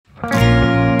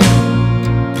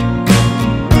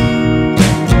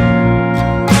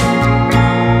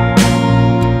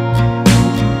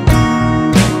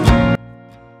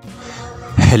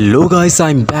Hello guys,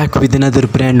 I'm back with another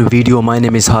brand new video. My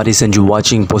name is Haris and you're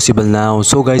watching Possible Now.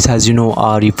 So guys, as you know,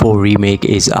 RE4 Remake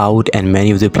is out and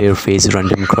many of the players face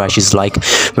random crashes, like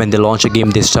when they launch a game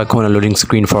they stuck on a loading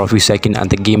screen for a few seconds and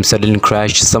the game suddenly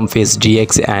crashed. Some face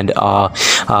DX and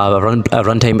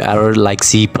runtime error like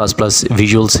C++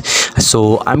 visuals.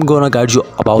 So I'm gonna guide you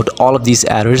about all of these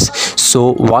errors.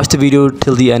 So watch the video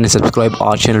till the end and subscribe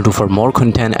our channel for more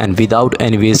content, and without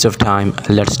any waste of time,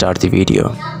 let's start the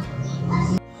video.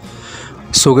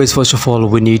 So guys, first of all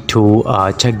we need to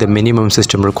check the minimum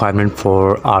system requirement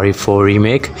for RE4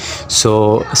 Remake.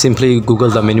 So simply google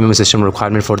the minimum system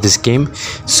requirement for this game.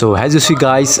 So as you see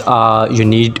guys, you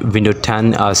need Windows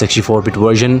 10 64-bit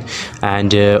version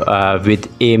and with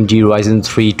AMD Ryzen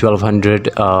 3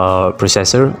 1200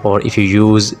 processor, or if you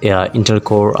use Intel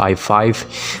Core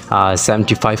i5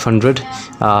 7500,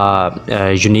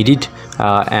 you need it,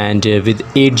 and with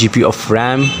 8 GB of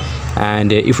RAM.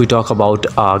 And if we talk about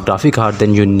graphic card,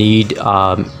 then you need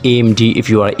AMD. If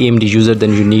you are AMD user,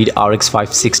 then you need RX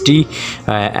 560,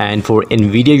 and for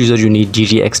NVIDIA user you need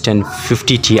GTX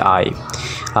 1050 Ti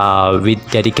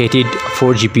with dedicated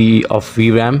 4 GB of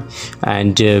VRAM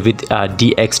and with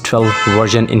DX12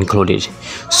 version included.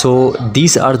 So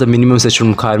these are the minimum system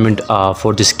requirement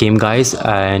for this game guys,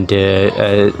 and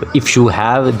if you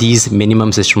have these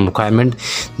minimum system requirement,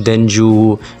 then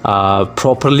you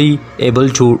properly able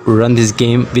to run this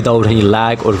game without any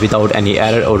lag or without any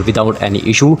error or without any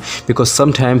issue. Because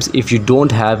sometimes if you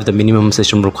don't have the minimum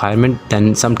system requirement,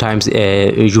 then sometimes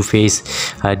you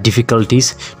face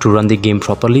difficulties to run the game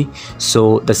properly.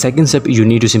 So the second step, you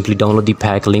need to simply download the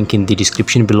pack, link in the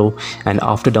description below, and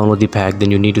after download the pack,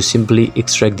 then you need to simply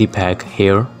extract the pack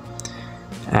here.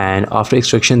 And after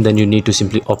extraction, then you need to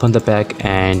simply open the pack,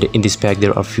 and in this pack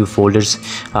there are a few folders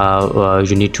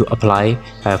you need to apply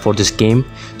for this game.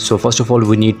 So first of all,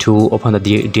 we need to open the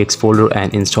DX folder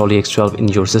and install the X12 in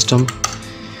your system.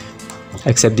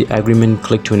 Accept the agreement,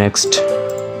 click to next.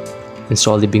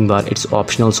 Install the Bing bar, it's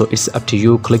optional, so it's up to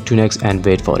you. Click to next and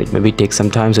wait for it. Maybe it takes some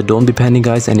time, so don't be panicking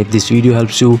guys. And if this video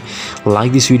helps you,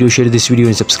 like this video, share this video,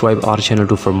 and subscribe our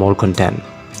channel for more content.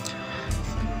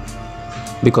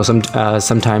 Because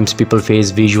sometimes people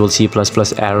face visual C++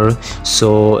 error,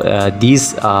 so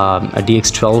these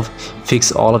DX12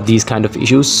 fix all of these kind of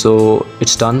issues. So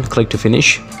it's done. Click to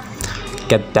finish,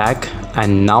 get back,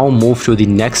 and now move to the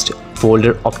next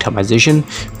folder, optimization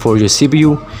for your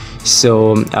CPU.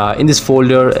 So in this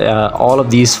folder, all of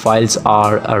these files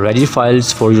are ready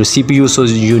files for your CPU, so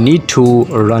you need to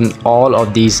run all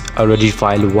of these ready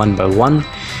file one by one.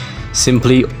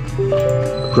 Simply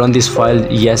run this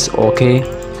file, yes, okay.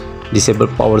 Disable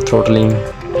power throttling,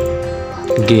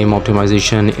 game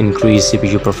optimization, increase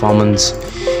CPU performance,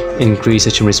 increase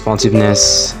system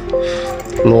responsiveness,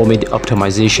 low mid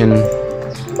optimization,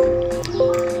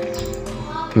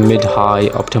 mid high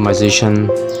optimization,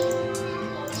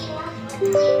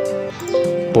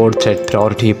 board thread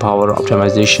priority, power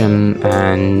optimization,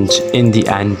 and in the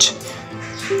end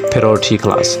priority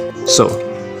class. So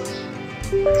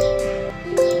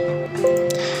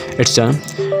it's done.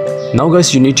 Now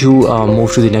guys, you need to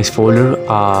move to the next folder,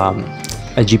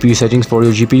 GPU settings for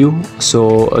your GPU.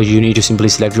 So you need to simply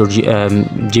select your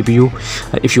GPU.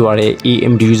 If you are a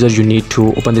AMD user, you need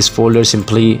to open this folder,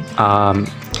 simply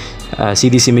see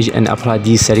this image and apply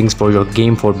these settings for your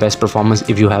game for best performance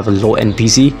if you have a low end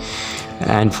PC.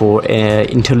 And for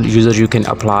Intel user, you can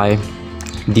apply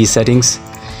these settings,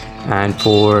 and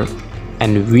for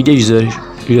NVIDIA user,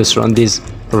 you just run this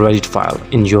Reddit file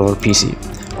in your PC.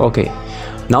 Okay,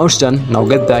 now it's done. Now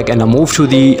get back and now move to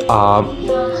the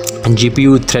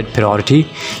GPU thread priority.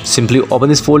 Simply open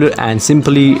this folder and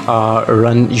simply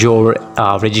run your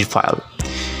Reddit file.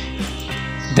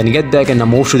 Then get back and now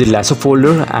move to the lasso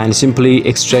folder and simply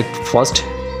extract first,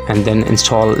 and then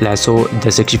install lasso, the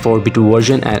 64-bit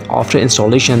version. And after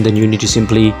installation, then you need to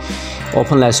simply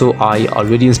open lasso. I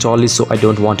already installed it, so I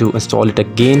don't want to install it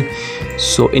again.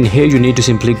 So in here you need to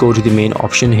simply go to the main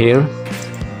option here,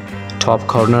 top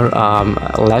corner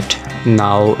left.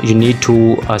 Now you need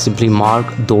to simply mark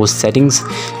those settings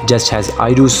just as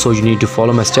I do, so you need to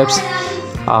follow my steps.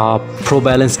 Pro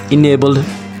balance enabled,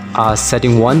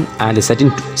 setting 1, and the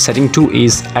setting 2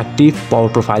 is active power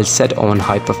profile set on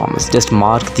high performance. Just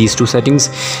mark these two settings,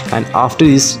 and after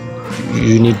this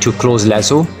you need to close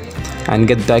lasso and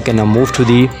get back and now move to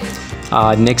the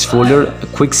next folder,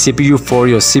 quick CPU for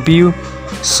your CPU.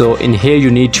 So in here you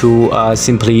need to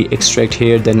simply extract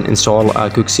here, then install a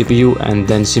quick CPU, and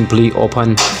then simply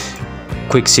open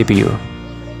quick CPU.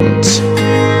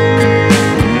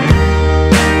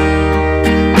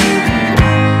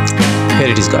 Here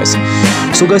it is guys.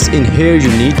 So guys, in here you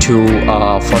need to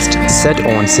first set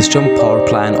on system power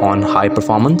plan on high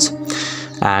performance,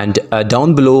 and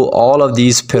down below all of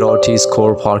these priorities,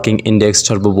 core parking index,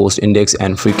 turbo boost index,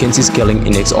 and frequency scaling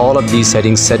index, all of these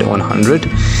settings set on 100.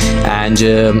 And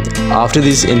after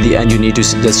this, in the end, you need to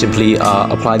just simply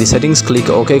apply the settings, click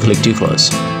OK, click to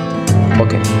close.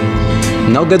 Okay,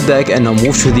 now get back and now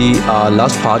move to the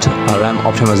last part, RAM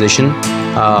optimization.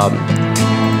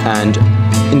 And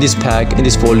in this pack, in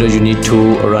this folder, you need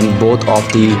to run both of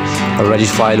the Reddit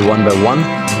file one by one,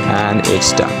 and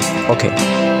it's done. Okay,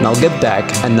 now get back,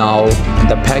 and now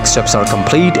the pack steps are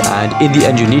complete, and in the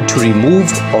end you need to remove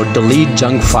or delete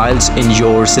junk files in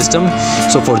your system.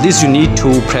 So for this you need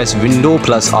to press Window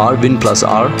plus R, Win plus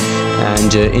R,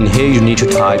 and in here you need to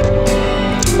type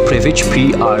prefetch,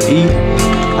 PREFATCH.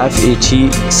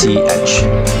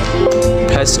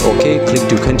 Press OK, click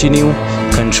to continue,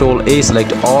 Control A,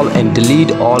 select all, and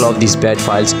delete all of these bad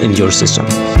files in your system.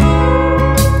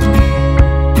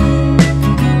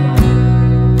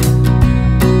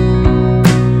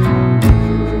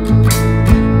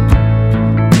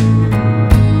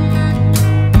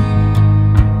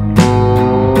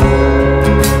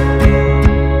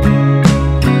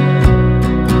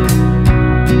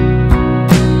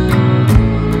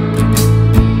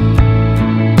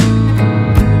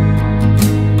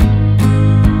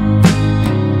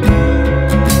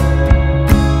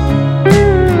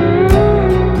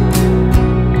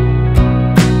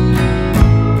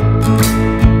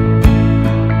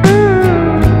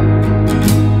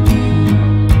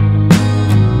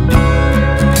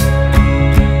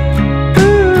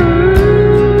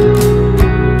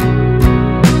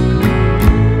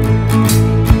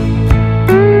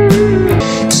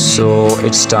 So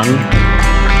it's done.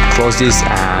 Close this,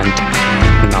 and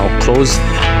now close,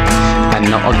 and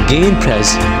now again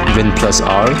press Win plus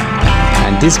R,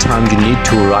 and this time you need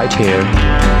to write here,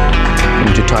 you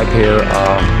need to type here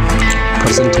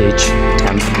percentage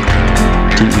temp,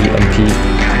 TEMP,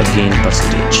 again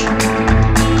percentage.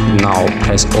 Now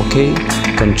press OK,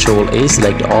 Control A,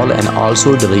 select all, and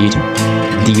also delete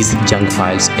these junk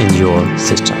files in your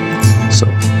system. So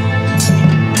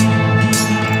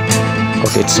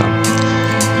okay, it's done.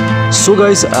 So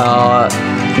guys,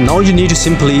 now you need to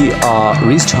simply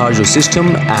restart your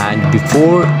system, and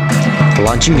before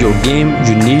launching your game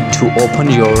you need to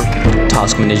open your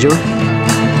task manager,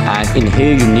 and in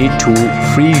here you need to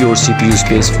free your CPU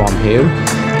space from here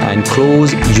and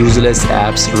close useless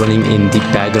apps running in the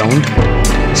background.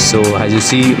 So as you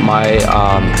see, my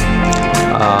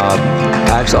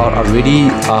apps are already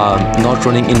not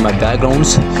running in my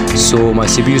backgrounds, so my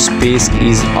CPU space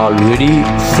is already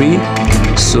free,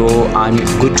 so I'm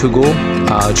good to go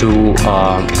to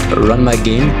run my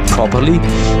game properly.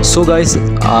 So guys,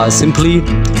 simply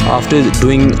after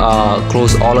doing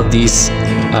close all of these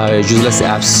useless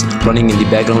apps running in the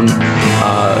background,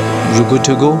 you're good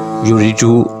to go. You're ready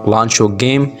to launch your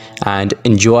game and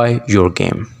enjoy your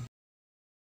game.